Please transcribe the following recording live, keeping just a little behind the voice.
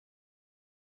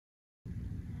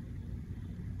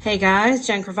Hey guys,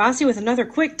 Jen Cravassi with another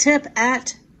quick tip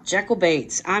at Jekyll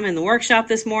Baits. I'm in the workshop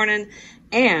this morning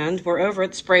and we're over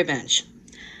at the spray bench.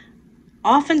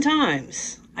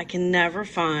 Oftentimes, I can never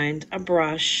find a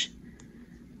brush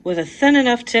with a thin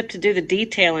enough tip to do the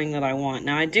detailing that I want.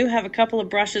 Now I do have a couple of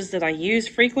brushes that I use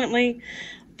frequently,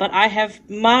 but I have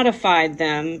modified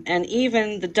them, and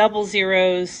even the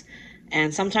 00s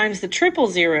and sometimes the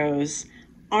 000s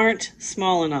aren't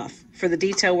small enough for the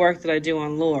detail work that I do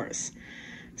on lures.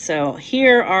 So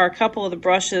here are a couple of the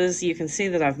brushes you can see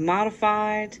that I've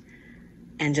modified,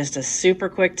 and just a super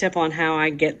quick tip on how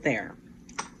I get there.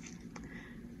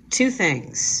 Two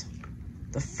things.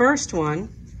 The first one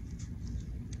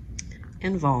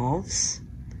involves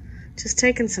just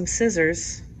taking some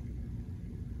scissors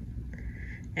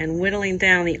and whittling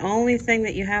down. The only thing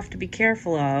that you have to be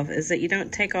careful of is that you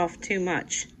don't take off too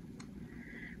much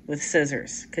with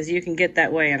scissors, because you can get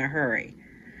that way in a hurry.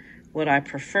 What I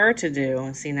prefer to do,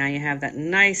 and see now you have that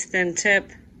nice thin tip.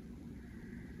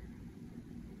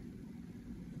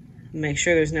 Make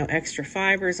sure there's no extra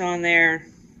fibers on there.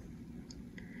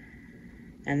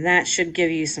 And that should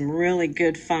give you some really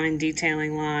good fine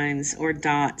detailing lines or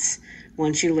dots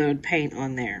once you load paint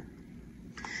on there.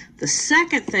 The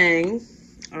second thing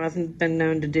I've been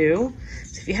known to do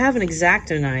is, if you have an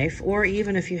X-Acto knife, or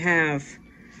even if you have,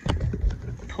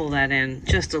 pull that in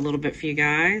just a little bit for you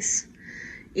guys,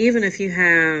 even if you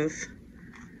have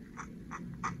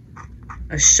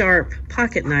a sharp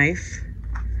pocket knife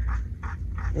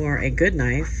or a good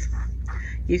knife,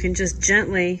 you can just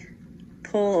gently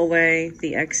pull away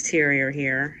the exterior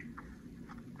here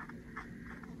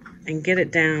and get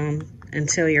it down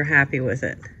until you're happy with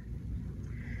it.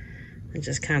 And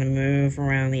just kind of move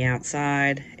around the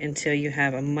outside until you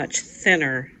have a much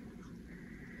thinner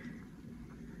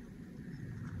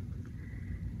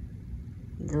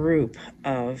group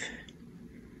of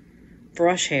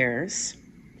brush hairs.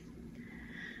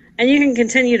 And you can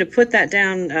continue to put that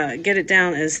down, get it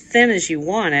down as thin as you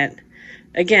want it,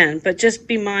 again, but just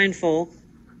be mindful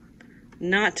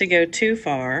not to go too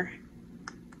far.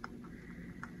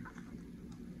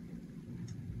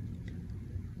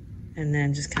 And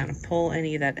then just kind of pull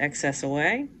any of that excess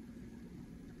away.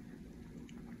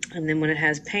 And then when it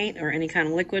has paint or any kind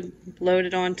of liquid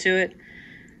loaded onto it,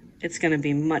 it's going to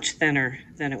be much thinner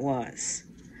than it was.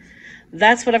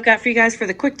 That's what I've got for you guys for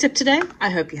the quick tip today.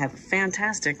 I hope you have a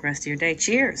fantastic rest of your day.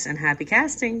 Cheers and happy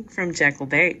casting from Jekyll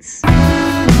Baits.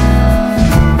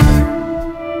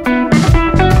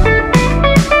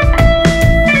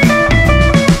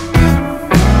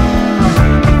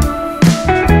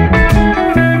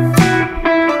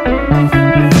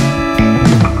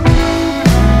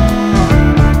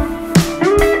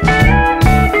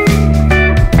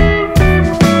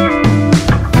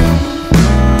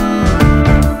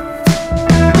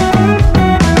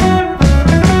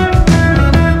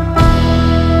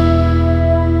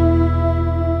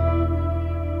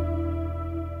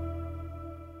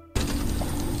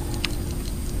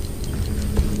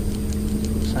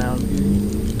 Sound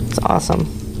good. It's awesome.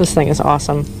 This thing is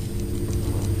awesome.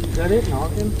 Is that it,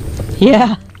 knocking?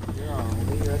 Yeah.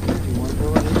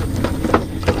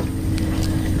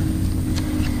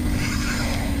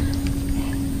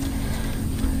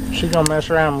 She's gonna mess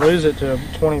around and lose it to a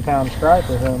 20-pound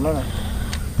striper here in a minute.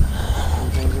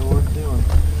 Some things are worth doing.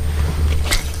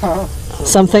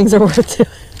 Some things are worth doing.